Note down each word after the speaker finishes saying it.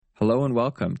Hello and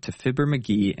welcome to Fibber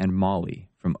McGee and Molly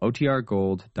from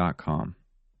OTRGold.com.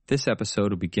 This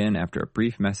episode will begin after a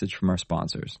brief message from our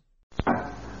sponsors.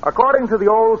 According to the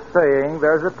old saying,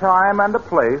 there's a time and a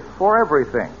place for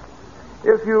everything.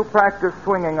 If you practice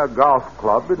swinging a golf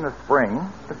club in the spring,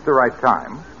 it's the right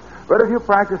time. But if you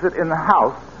practice it in the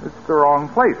house, it's the wrong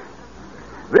place.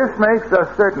 This makes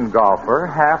a certain golfer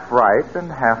half right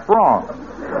and half wrong,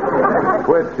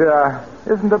 which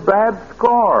isn't a bad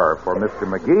score for Mr.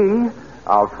 McGee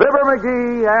of Fibber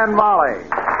McGee and Molly.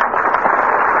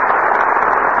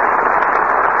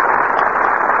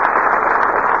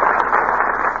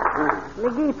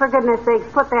 McGee, for goodness sakes,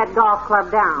 put that golf club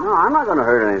down. No, I'm not going to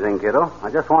hurt anything, kiddo. I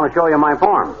just want to show you my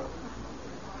form.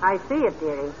 I see it,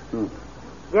 dearie.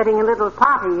 Getting a little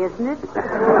potty, isn't it?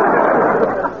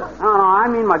 No, I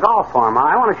mean my golf form.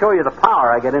 I want to show you the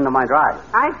power I get into my drive.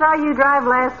 I saw you drive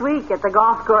last week at the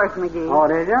golf course, McGee. Oh,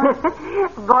 did you?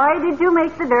 Boy, did you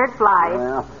make the dirt fly.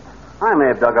 Well, I may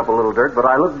have dug up a little dirt, but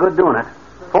I look good doing it.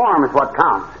 Form is what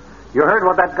counts. You heard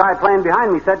what that guy playing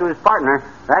behind me said to his partner.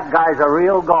 That guy's a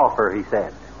real golfer, he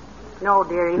said. No,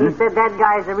 dearie, he said that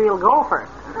guy's a real golfer.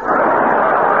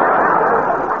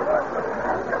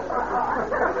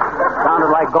 Sounded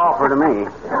like golfer to me.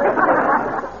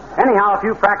 Anyhow, a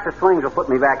few practice swings will put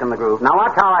me back in the groove. Now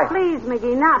watch how I... Please,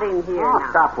 McGee, not in here Oh, now.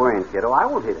 stop worrying, kiddo. I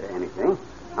won't hit anything.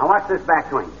 Now watch this back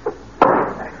swing.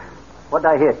 What'd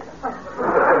I hit?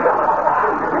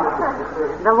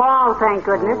 The wall, thank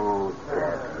goodness. Oh,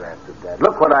 Dad.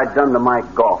 Look what I've done to my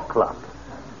golf club.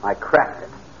 I cracked it.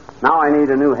 Now I need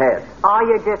a new head. Oh,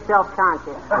 you're just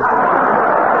self-conscious.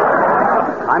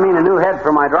 I mean a new head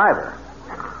for my driver.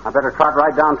 I better trot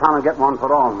right downtown and get one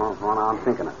put on when I'm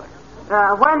thinking of it.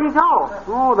 Where'd he go?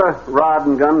 Oh, the Rod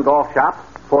and Gun Golf Shop,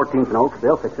 14th and Oaks.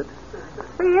 They'll fix it.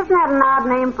 See, isn't that an odd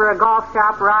name for a golf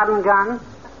shop, Rod and Gun?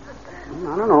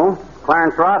 I don't know.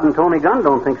 Clarence Rod and Tony Gunn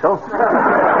don't think so. I'll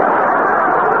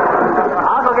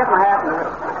go get my hat.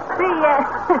 See,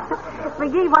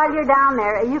 McGee, while you're down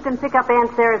there, you can pick up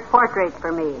Aunt Sarah's portrait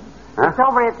for me. Huh? It's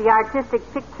over at the Artistic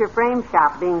Picture Frame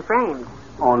Shop being framed.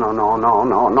 Oh, no,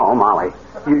 Molly.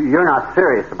 You're not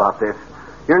serious about this.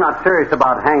 You're not serious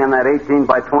about hanging that 18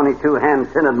 by 22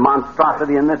 hand-tinted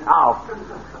monstrosity in this house.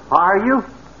 Are you?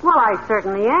 Well, I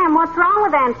certainly am. What's wrong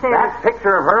with Aunt Sarah? That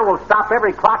picture of her will stop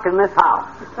every clock in this house.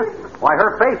 Why,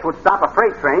 her face would stop a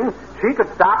freight train. She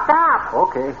could stop. Stop.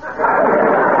 Okay.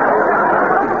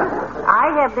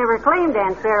 I have never claimed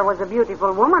Aunt Sarah was a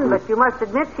beautiful woman, but you must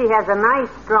admit she has a nice,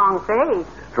 strong face.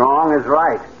 Strong is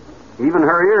right. Even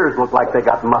her ears look like they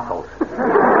got muscles.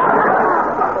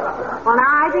 Well, now,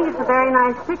 I think it's a very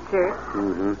nice picture.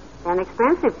 Mm-hmm. And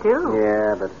expensive, too.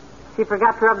 Yeah, but... She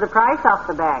forgot to rub the price off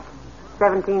the back.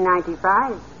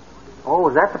 $17.95. Oh,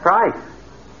 was that the price?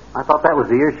 I thought that was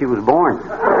the year she was born.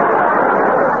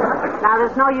 Now,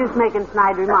 there's no use making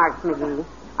snide remarks, McGee.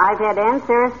 I've had Aunt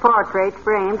Sarah's portrait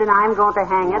framed, and I'm going to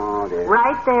hang it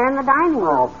right there in the dining room.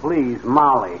 Oh, please,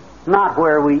 Molly. Not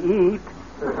where we eat.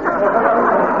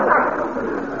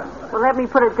 Well, let me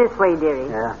put it this way, dearie.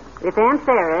 Yeah? If Aunt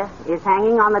Sarah is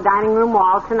hanging on the dining room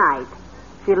wall tonight,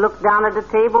 she'll look down at a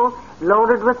table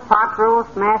loaded with pot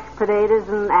roast, mashed potatoes,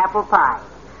 and apple pie.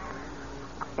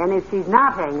 And if she's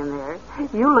not hanging there,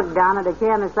 you look down at a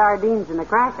can of sardines and a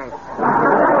cracker.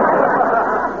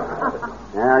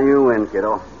 Yeah, you win,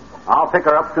 kiddo. I'll pick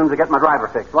her up as soon as I get my driver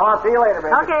fixed. Well, I'll see you later,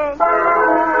 baby. Okay.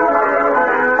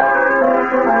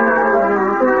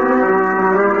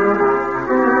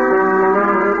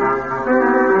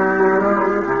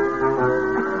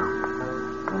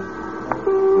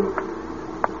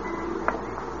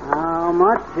 How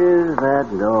much is that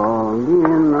doggy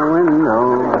in the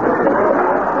window?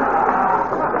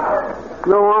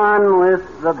 The one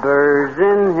with the burrs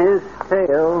in his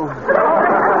tail.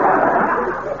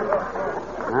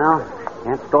 Well,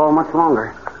 can't stall much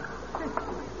longer.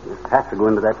 Just have to go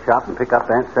into that shop and pick up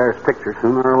Aunt Sarah's picture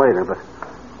sooner or later, but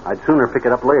I'd sooner pick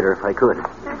it up later if I could.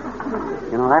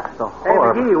 You know, that's the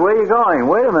horror. Hey, McGee, where are you going?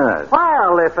 Wait a minute.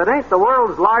 Well, if it ain't the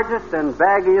world's largest and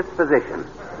baggiest physician,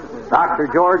 Dr.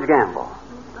 George Gamble.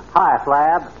 Hi,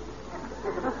 Flab.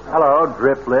 Hello,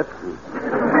 Drip Lip.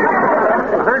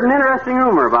 I heard an interesting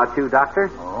rumor about you, Doctor.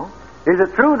 Oh? Is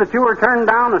it true that you were turned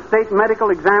down a state medical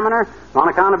examiner on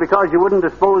account of because you wouldn't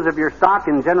dispose of your stock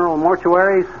in general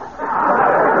mortuaries?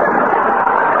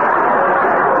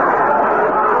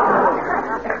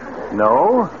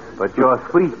 No, but you're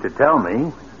sweet to tell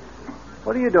me.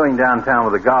 What are you doing downtown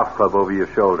with a golf club over your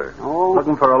shoulder? Oh.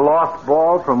 Looking for a lost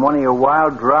ball from one of your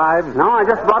wild drives? No, I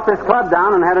just brought this club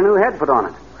down and had a new head put on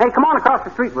it. Hey, come on across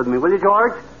the street with me, will you,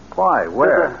 George? Why?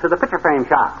 Where? To the picture frame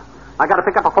shop. I got to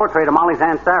pick up a portrait of Molly's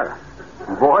Aunt Sarah.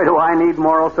 Boy, do I need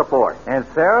moral support. Aunt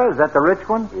Sarah, is that the rich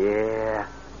one? Yeah.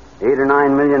 $8 or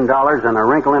 $9 million and a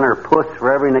wrinkle in her puss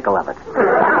for every nickel of it.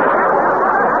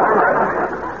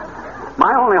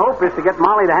 My only hope is to get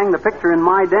Molly to hang the picture in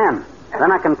my den.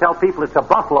 Then I can tell people it's a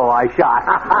buffalo I shot.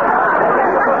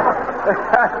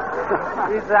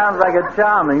 She sounds like a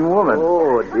charming woman.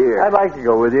 Oh, dear. I'd like to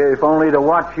go with you, if only to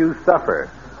watch you suffer.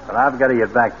 But I've got to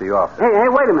get back to the office. Hey,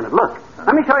 wait a minute. Look.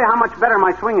 Let me show you how much better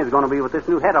my swing is going to be with this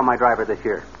new head on my driver this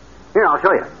year. Here, I'll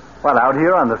show you. What, out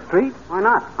here on the street? Why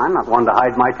not? I'm not one to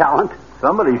hide my talent.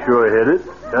 Somebody sure hit it.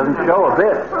 Doesn't show a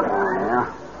bit. Oh,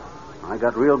 yeah. I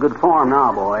got real good form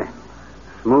now, boy.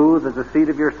 Smooth as the seat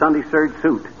of your Sunday serge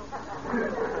suit.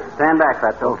 Stand back,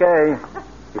 Fatso. Okay.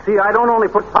 You see, I don't only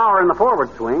put power in the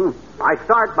forward swing. I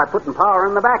start by putting power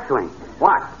in the backswing.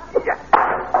 Watch.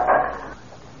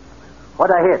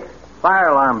 What'd I hit? Fire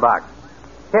alarm box.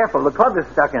 Careful, the club is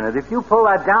stuck in it. If you pull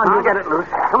that down, I'll get it loose.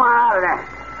 Come on out of there.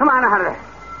 Come on out of there.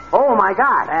 Oh, my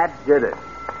God. That did it.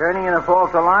 Turning in a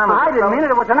false alarm. I didn't mean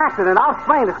it. It was an accident. I'll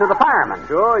explain it to the fireman.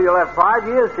 Sure, you'll have 5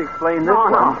 years to explain this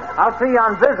one. No. I'll see you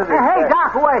on visiting. Hey,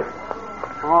 Doc, wait.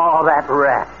 Oh, that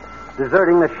rat.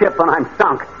 Deserting the ship when I'm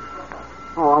sunk.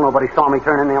 Oh, well, nobody saw me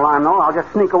turn in the alarm, though. I'll just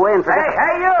sneak away and forget.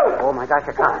 Hey, you! Oh, my gosh,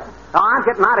 you can't. No, I'm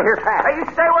getting out of here fast. Hey, you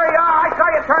stay where you are. I saw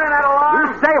you turning that alarm. You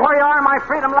stay where you are, my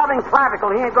freedom-loving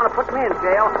clavicle. He ain't going to put me in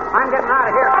jail. I'm getting out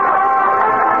of here.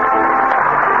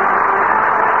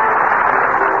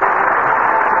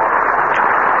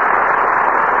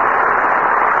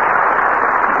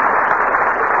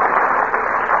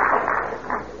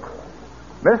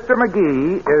 Mr.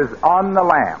 McGee is on the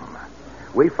lam.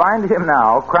 We find him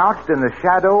now crouched in the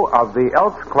shadow of the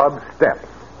Elks Club steps.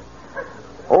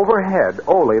 Overhead,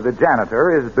 Ole, the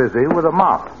janitor, is busy with a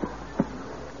mop.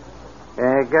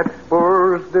 Get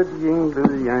spurs that jingle,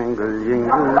 jangle,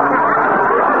 jingle.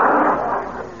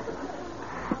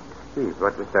 Gee,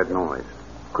 what was that noise?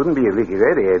 Couldn't be a leaky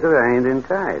radiator. I ain't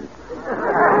inside.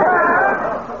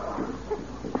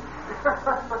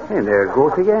 Hey, there it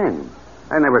goes again.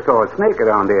 I never saw a snake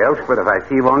around the Elks, but if I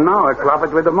see one now, I'll clop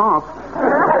it with a mop.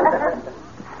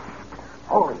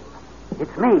 Ole,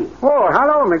 it's me. Oh,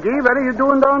 hello, McGee. What are you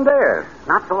doing down there?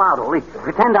 Not so loud, Ole.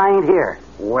 Pretend I ain't here.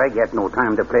 Oh, I get no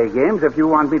time to play games. If you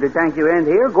want me to thank you ain't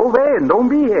here, go away and don't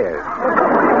be here.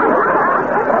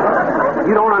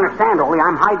 You don't understand, Ole.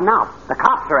 I'm hiding out. The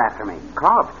cops are after me.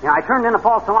 Cops? Yeah, I turned in a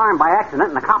false alarm by accident,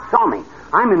 and the cops saw me.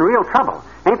 I'm in real trouble.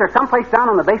 Ain't there someplace down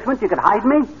in the basement you could hide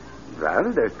me?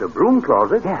 Well, there's the broom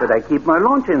closet, Yeah. but I keep my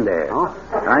lunch in there. Oh?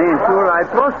 I ain't sure I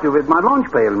trust you with my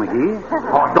lunch pail, McGee.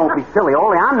 Oh, don't be silly,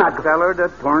 Ole. I'm not... The feller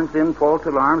that turns in false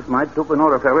alarms might took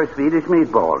another feller's Swedish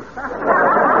meatballs.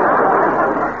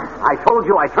 I told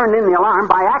you I turned in the alarm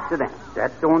by accident.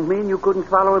 That don't mean you couldn't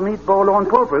swallow a meatball on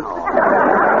purpose.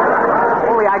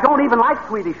 Ole, I don't even like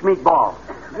Swedish meatballs.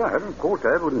 Yeah, of course,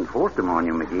 I wouldn't force them on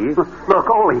you, McGee. Look,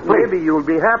 Ole, please. Maybe you'll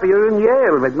be happier in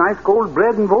Yale with nice cold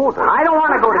bread and water. I don't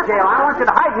want to go to jail. I want you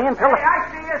to hide me until... Hey,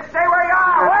 I see you. Stay where you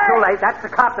are. That's too late. That's the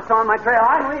cop that's on my trail.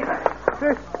 I'm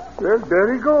leaving. Well,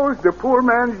 there he goes, the poor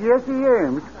man's Jesse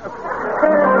Ames.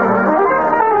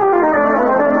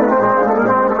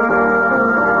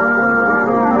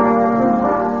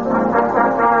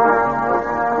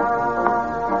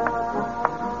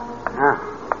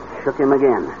 Shook him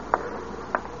again.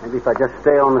 Maybe if I just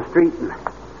stay on the street and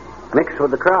mix with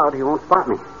the crowd, he won't spot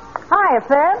me. Hiya,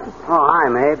 Fred. Oh, hi,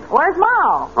 Mabe. Where's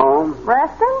Ma? Home.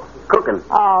 Resting? Cooking.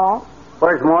 Oh.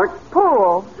 Where's Mort?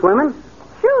 Pool. Swimming?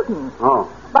 Shooting.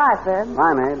 Oh. Bye, Fred.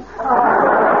 Bye,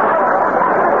 Mabe.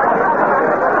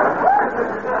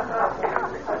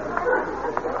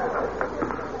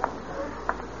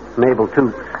 Mabel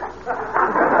toots.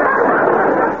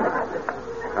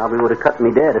 Probably would have cut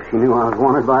me dead if she knew I was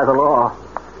wanted by the law.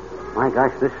 My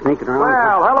gosh, this sneaking around...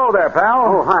 Well, hello there, pal.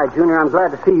 Oh, hi, Junior. I'm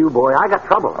glad to see you, boy. I got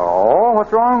trouble. Oh,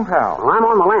 what's wrong, pal? Well, I'm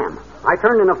on the lam. I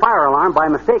turned in a fire alarm by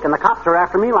mistake, and the cops are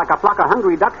after me like a flock of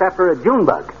hungry ducks after a June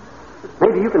bug.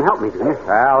 Maybe you can help me, Junior.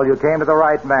 Pal, you came to the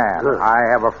right man. Good.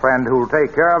 I have a friend who'll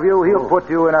take care of you. He'll put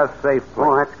you in a safe place.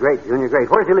 Oh, that's great, Junior. Great.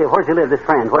 Where's he live? Where's he live, this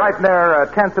friend? Right near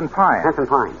 10th and Pine. 10th and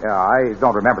Pine. Yeah, I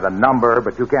don't remember the number,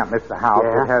 but you can't miss the house.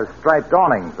 Yeah. It has striped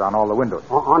awnings on all the windows.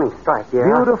 Oh, awning strike, yeah.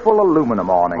 Beautiful aluminum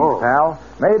awnings, Oh. pal.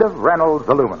 Made of Reynolds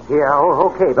aluminum. Yeah,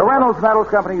 oh, okay. The Reynolds Metals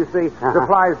Company, you see, Uh-huh.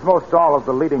 supplies most all of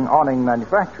the leading awning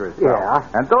manufacturers. pal. Yeah.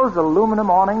 And those aluminum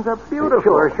awnings are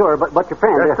beautiful. Sure, but your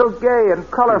friend... They're so gay and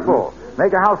colorful.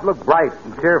 Make a house look bright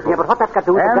and cheerful. Yeah, but what's that got to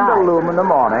do with And the guy?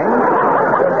 aluminum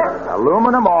awnings.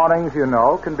 Aluminum awnings, you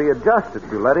know, can be adjusted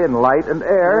to let in light and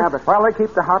air Yeah, but- while they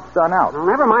keep the hot sun out. Well,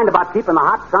 never mind about keeping the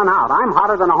hot sun out. I'm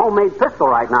hotter than a homemade pistol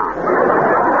right now.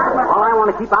 All I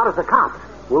want to keep out is the cops.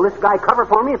 Will this guy cover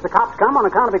for me if the cops come on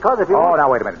account of because if you... Oh,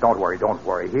 now, wait a minute. Don't worry.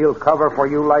 He'll cover for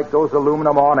you like those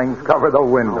aluminum awnings cover the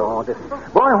window.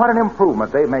 Boy, what an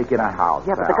improvement they make in a house.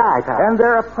 Yeah, but the guy, pal. And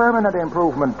they're a permanent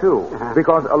improvement, too,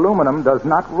 because aluminum does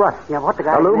not rust. Yeah, what the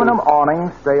guy... Aluminum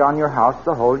awnings stay on your house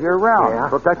the whole year round,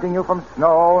 protecting you from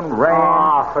snow and rain.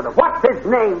 What's his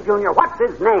name, Junior? What's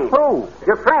his name? Who?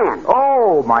 Your friend.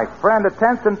 Oh, my friend at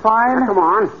 10th and Pine. Now, come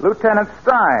on. Lieutenant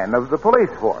Stein of the police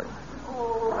force.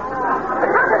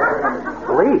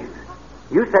 Police?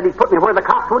 You said he'd put me where the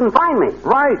cops wouldn't find me.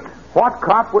 Right. What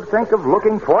cop would think of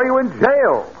looking for you in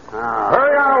jail?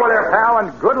 Hurry on over there, pal,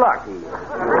 and good luck.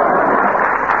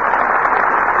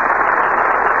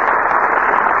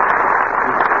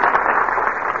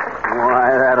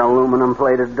 Why, that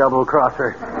aluminum-plated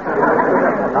double-crosser.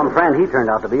 Some friend he turned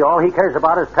out to be. All he cares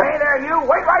about is... Hey there, you!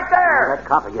 Wait right there! That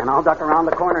cop again. I'll duck around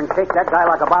the corner and shake that guy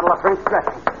like a bottle of French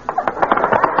dressing.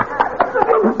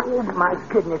 Oh, my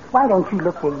goodness. Why don't you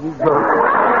look where you go?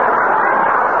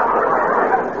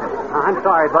 I'm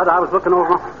sorry, Bud. I was looking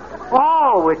over...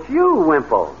 Oh, it's you,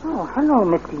 Wimple. Oh, hello,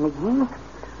 Mr. McGee.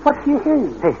 What's your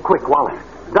hurry? Hey, quick, Wallace.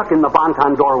 Duck in the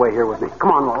Bonton doorway here with me.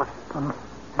 Come on, Wallace.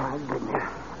 My goodness.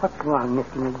 What's wrong,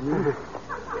 Mr. McGee?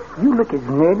 You look as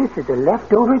nervous as a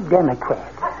leftover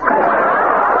Democrat.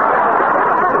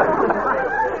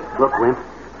 Look, Wimp,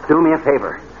 do me a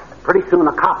favor. Pretty soon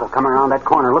a cop will come around that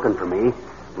corner looking for me.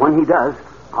 When he does,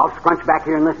 I'll scrunch back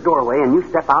here in this doorway, and you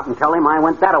step out and tell him I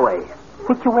went that-a-way.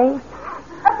 Which-a-way?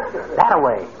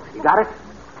 That-a-way. You got it?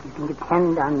 You can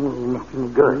depend on me, Mr.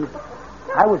 McGee. Good.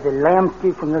 I was a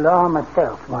lambster from the law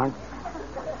myself once.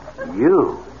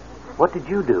 You? What did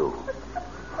you do?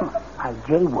 I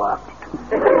jaywalked.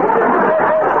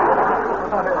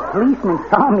 Policeman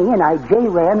saw me, and I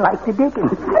jay-ran like the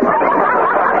dickens.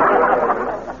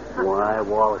 Why,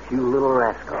 Wallace, you little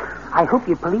rascal. I hope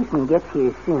your policeman gets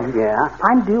here soon. Yeah?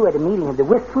 I'm due at a meeting of the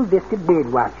Wistful Vista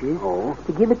Bird Watchers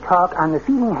to give a talk on the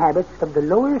feeding habits of the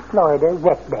lower Florida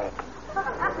wetback.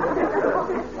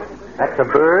 That's a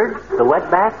bird? The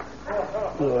wetback?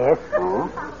 Yes. Oh?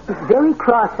 It's very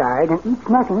cross-eyed and eats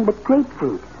nothing but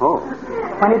grapefruit. Oh.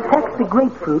 When it pecks the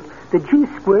grapefruit, the juice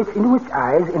squirts into its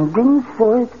eyes and brings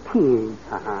forth tears.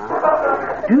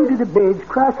 Due to the bird's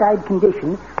cross-eyed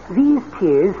condition, these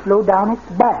tears flow down its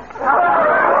back.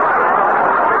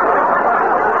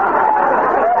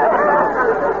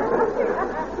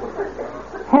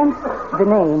 Hence the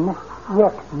name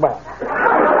wetback.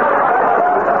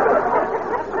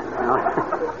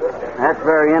 That's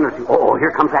very interesting. Oh,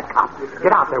 here comes that cop.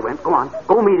 Get out there, Wimp. Go on.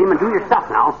 Go meet him and do your stuff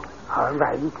now. All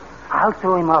right. I'll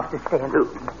throw him off the stand.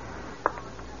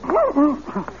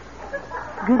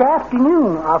 Good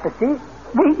afternoon, officer.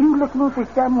 Were you looking for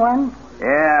someone?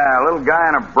 Yeah, a little guy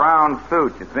in a brown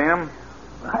suit. You see him?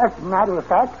 As a matter of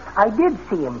fact, I did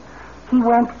see him. He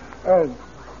went,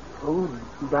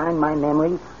 darn my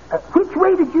memory. Which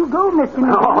way did you go, Mr.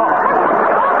 McGee?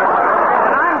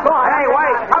 I'm going. Hey,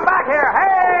 wait. Come back here. Hey!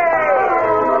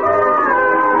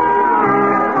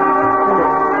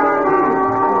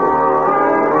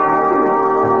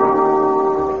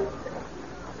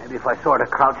 If I sort of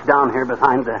crouch down here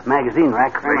behind the magazine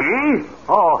rack. McGee?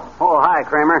 Oh, hi,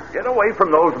 Kramer. Get away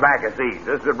from those magazines.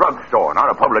 This is a drugstore,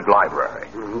 not a public library.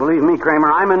 Believe me,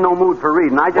 Kramer, I'm in no mood for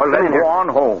reading. I just Well, come then in here. go on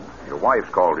home. Your wife's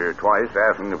called here twice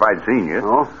asking if I'd seen you.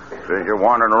 Oh? Says you're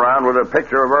wandering around with a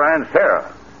picture of her Aunt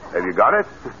Sarah. Have you got it?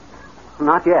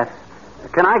 Not yet.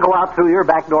 Can I go out through your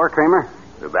back door, Kramer?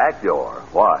 The back door.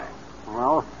 Why?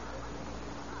 Well,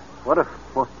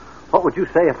 what would you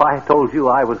say if I told you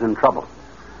I was in trouble?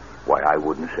 Why, I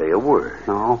wouldn't say a word.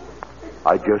 No?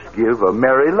 I'd just give a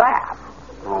merry laugh.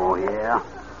 Oh, yeah?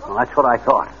 Well, that's what I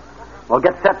thought. Well,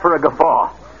 get set for a guffaw.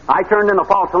 I turned in a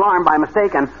false alarm by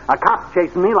mistake, and a cop's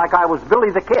chasing me like I was Billy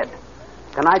the Kid.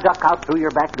 Can I duck out through your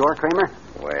back door, Kramer?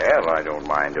 Well, I don't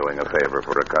mind doing a favor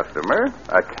for a customer.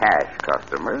 A cash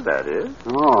customer, that is.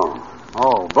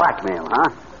 Oh, blackmail, huh?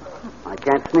 I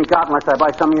can't sneak out unless I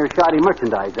buy some of your shoddy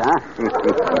merchandise, huh?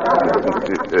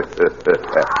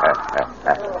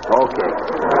 Okay.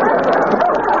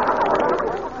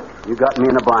 You got me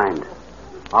in a bind.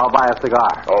 I'll buy a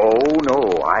cigar. Oh,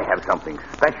 no, I have something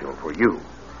special for you.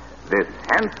 This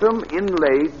handsome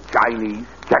inlaid Chinese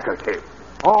checker case.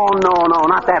 Oh, no,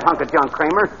 not that hunk of junk,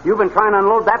 Kramer. You've been trying to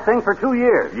unload that thing for 2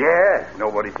 years. Yes,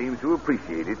 nobody seems to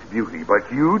appreciate its beauty,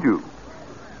 but you do.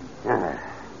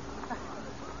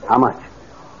 How much?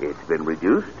 It's been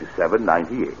reduced to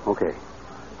 $7.98. Okay.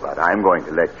 But I'm going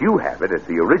to let you have it at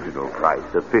the original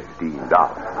price of $15.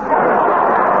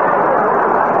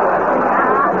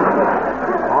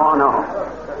 Oh,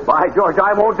 no. By George,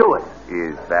 I won't do it.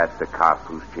 Is that the cop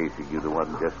who's chasing you, the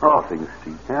one just crossing the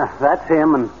street? Yeah, that's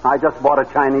him, and I just bought a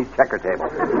Chinese checker table.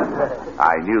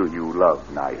 I knew you loved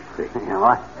nice things. You know,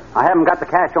 I haven't got the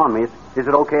cash on me. Is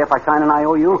it okay if I sign an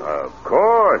IOU? Of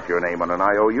course, your name on an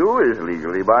IOU is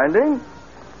legally binding.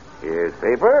 Here's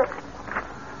paper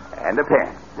and a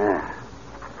pen. Yeah.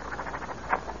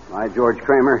 My George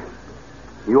Kramer,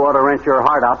 you ought to wrench your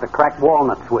heart out to crack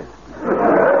walnuts with.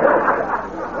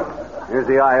 Here's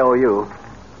the IOU.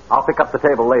 I'll pick up the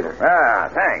table later.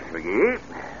 Thanks, McGee.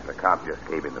 The cop just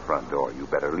came in the front door. You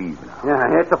better leave now.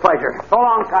 Yeah, it's a pleasure. So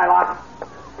long, Shylock.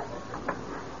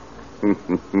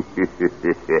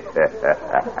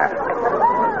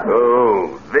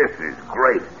 Oh, this is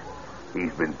great.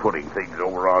 He's been putting things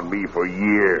over on me for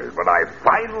years, but I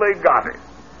finally got it.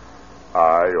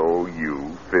 I owe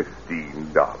you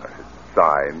 $15.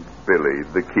 Signed, Billy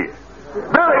the Kid.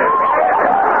 Billy!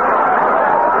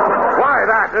 Why,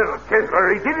 that little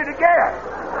chiseler, he did it again.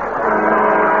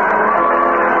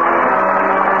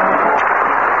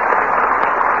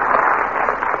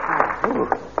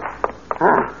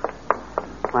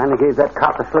 Finally gave that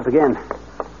cop a slip again.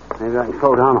 Maybe I can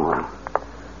slow down a while.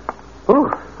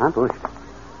 Ooh, I'm pushed.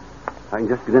 I can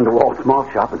just get into Walt's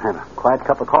malt shop and have a quiet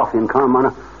cup of coffee and calm on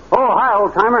a... Oh, hi,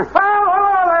 old-timer. Well,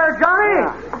 hello there, Johnny.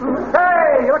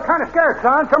 Hey, you look kind of scared,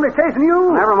 son. Somebody chasing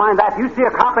you? Never mind that. You see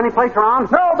a cop any place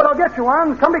around? No, but I'll get you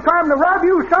one. Somebody trying to rob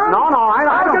you, son? No, I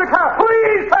I'll don't... get a cop.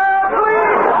 Please,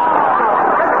 please.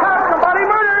 Get a cop, somebody.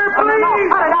 Murder, please. No,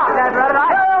 cut it out, Dad, Red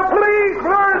Eye. Please,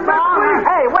 murder, please.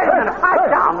 Hey, wait a minute. Pipe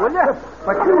down, will you?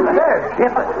 But you said.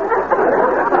 Skip it.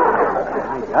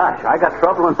 My gosh, I got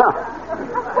trouble enough.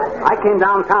 I came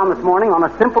downtown this morning on a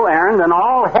simple errand, and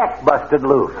all heck busted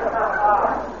loose.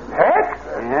 Heck?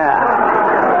 Yeah.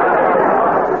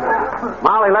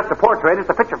 Molly left a portrait at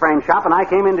the picture frame shop, and I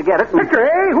came in to get it. Picture,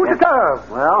 eh? Who's it of?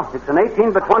 Well, it's an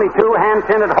 18x22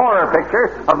 hand-tinted horror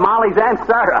picture of Molly's Aunt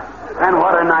Sarah. And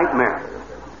what a nightmare.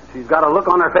 She's got a look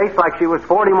on her face like she was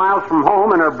 40 miles from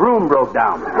home and her broom broke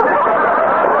down.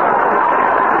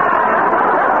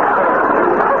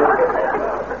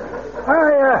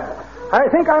 I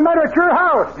think I met her at your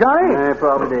house, Johnny. Yeah,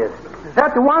 probably did. Is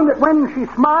that the one that when she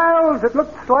smiles, it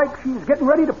looks like she's getting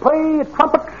ready to play a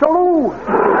trumpet solo?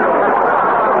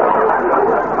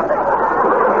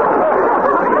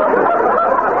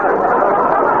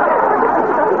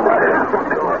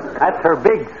 That's her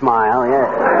big smile, yes.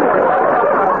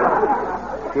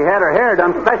 She had her hair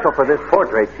done special for this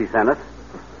portrait she sent us.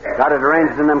 Got it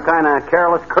arranged in them kind of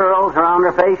careless curls around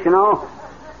her face, you know.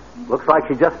 Looks like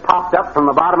she just popped up from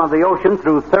the bottom of the ocean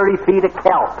through 30 feet of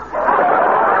kelp.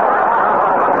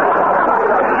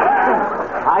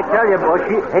 I tell you, Bush,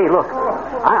 hey, look,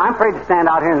 I'm afraid to stand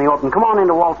out here in the open. Come on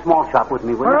into Walt's small shop with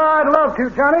me, will you? Well, I'd love to,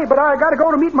 Johnny, but I got to go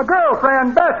to meet my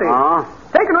girlfriend, Bessie.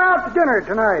 Taking her out to dinner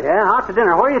tonight. Yeah, out to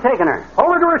dinner. Where are you taking her?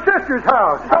 Over to her sister's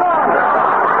house. So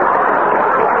long.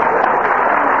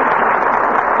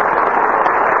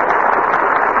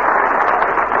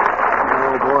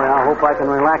 I hope I can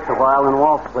relax a while in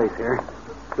Walt's place here.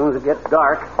 As soon as it gets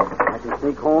dark, I can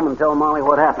sneak home and tell Molly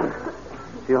what happened.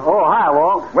 Oh, hi,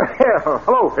 Walt. Well,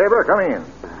 hello, Faber. Come in.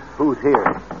 Who's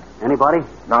here? Anybody?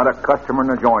 Not a customer in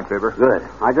the joint, Faber. Good.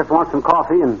 I just want some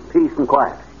coffee and peace and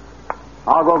quiet.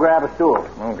 I'll go grab a stool.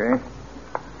 Okay.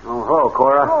 Oh, hello,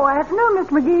 Cora. Oh, afternoon, Miss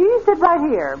McGee. Sit right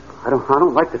here. I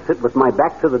don't like to sit with my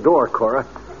back to the door, Cora.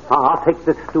 I'll take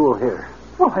this stool here.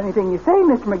 Well, anything you say,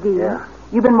 Mr. McGee. Yeah.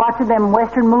 You've been watching them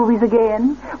Western movies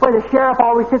again, where the sheriff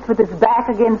always sits with his back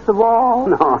against the wall?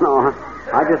 No.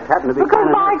 I just happen to be Because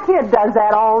my kid does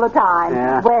that all the time.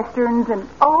 Yeah. Westerns and,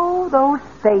 those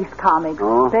space comics.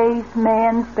 Oh. Space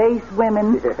men, space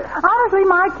women. Yeah. Honestly,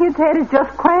 my kid's head is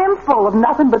just crammed full of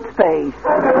nothing but space.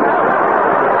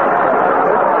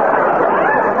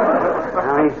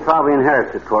 Well, he probably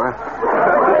inherits it, Cora.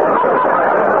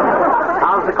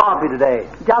 How's the coffee today?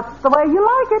 Just the way you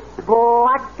like it.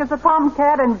 Black as a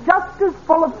tomcat and just as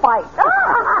full of fight.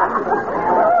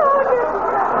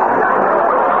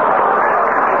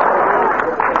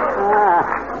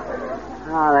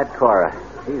 That Cora.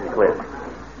 She's a clip.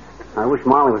 I wish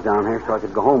Molly was down here so I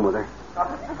could go home with her.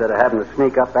 Instead of having to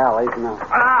sneak up alleys and...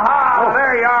 Aha!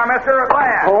 There you are, mister, at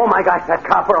last. Oh, my gosh, that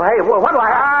copper. Hey, what do I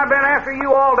have? I've been after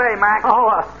you all day, Mac.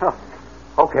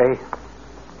 Okay.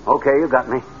 Okay, you got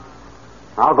me.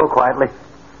 I'll go quietly.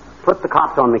 Flip the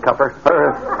cops on me, Copper.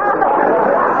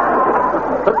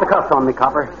 Flip the cuffs on me,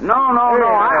 Copper. No.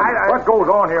 What goes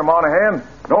on here, Monahan?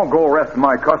 Don't go arresting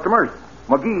my customers.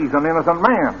 McGee's an innocent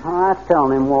man. Oh, that's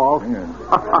telling him, Walt. Yeah.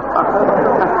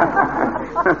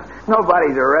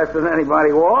 Nobody's arresting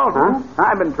anybody, Walt. Huh?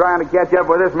 I've been trying to catch up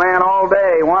with this man all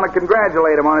day. Want to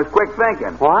congratulate him on his quick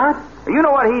thinking. What? You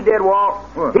know what he did, Walt?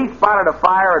 What? He spotted a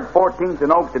fire at 14th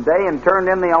and Oak today and turned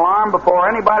in the alarm before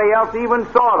anybody else even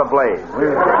saw the blaze.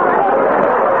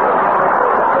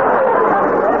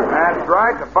 That's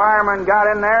right. The fireman got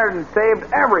in there and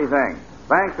saved everything,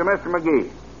 thanks to Mr. McGee.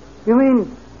 You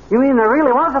mean there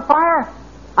really was a fire?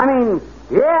 I mean,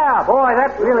 yeah, boy,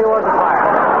 that really was a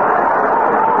fire.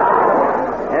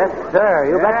 Yes, sir,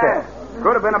 you betcha.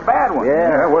 Could have been a bad one.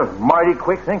 Yeah. That was mighty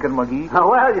quick thinking, McGee.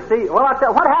 Well, you see, I'll tell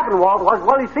you, what happened, Walt, was,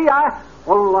 you see, I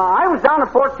was down at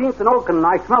 14th and Oak and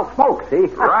I smelled smoke, see?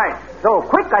 Right. So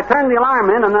quick, I turned the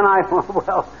alarm in and then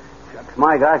well, shucks,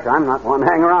 my gosh, I'm not one to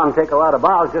hang around and take a lot of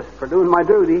bows just for doing my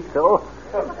duty, so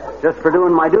I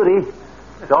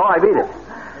beat it.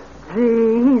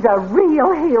 Gee, he's a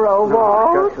real hero,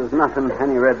 Walt. Shucks, there's nothing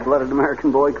any red-blooded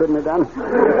American boy couldn't have done.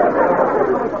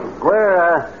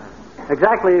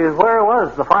 Exactly where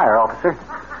was the fire, officer?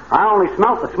 I only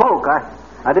smelt the smoke. I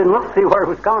didn't look to see where it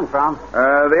was coming from.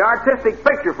 The artistic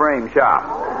picture frame shop.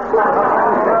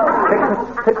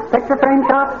 Picture frame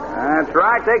shop? That's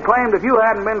right. They claimed if you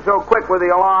hadn't been so quick with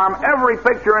the alarm, every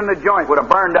picture in the joint would have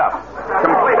burned up.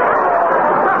 Completely.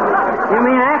 You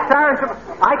mean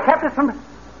I kept it from...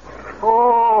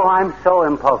 Oh, I'm so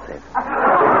impulsive.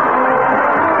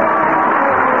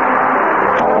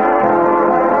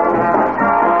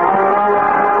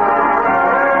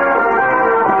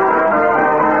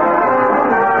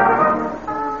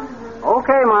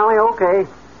 Okay, Molly, okay.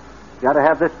 Got to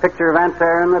have this picture of Aunt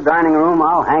Sarah in the dining room.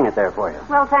 I'll hang it there for you.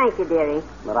 Well, thank you, dearie.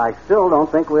 But I still don't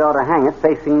think we ought to hang it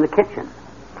facing the kitchen.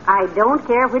 I don't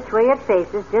care which way it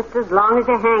faces, just as long as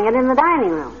you hang it in the dining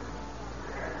room.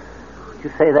 Would you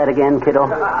say that again, kiddo?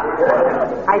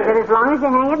 I said as long as you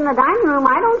hang it in the dining room,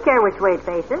 I don't care which way it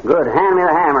faces. Good. Hand me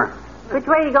the hammer. Which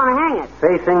way are you going to hang it?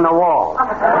 Facing the wall.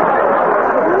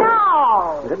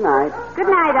 No! Good night. Good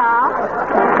night, all.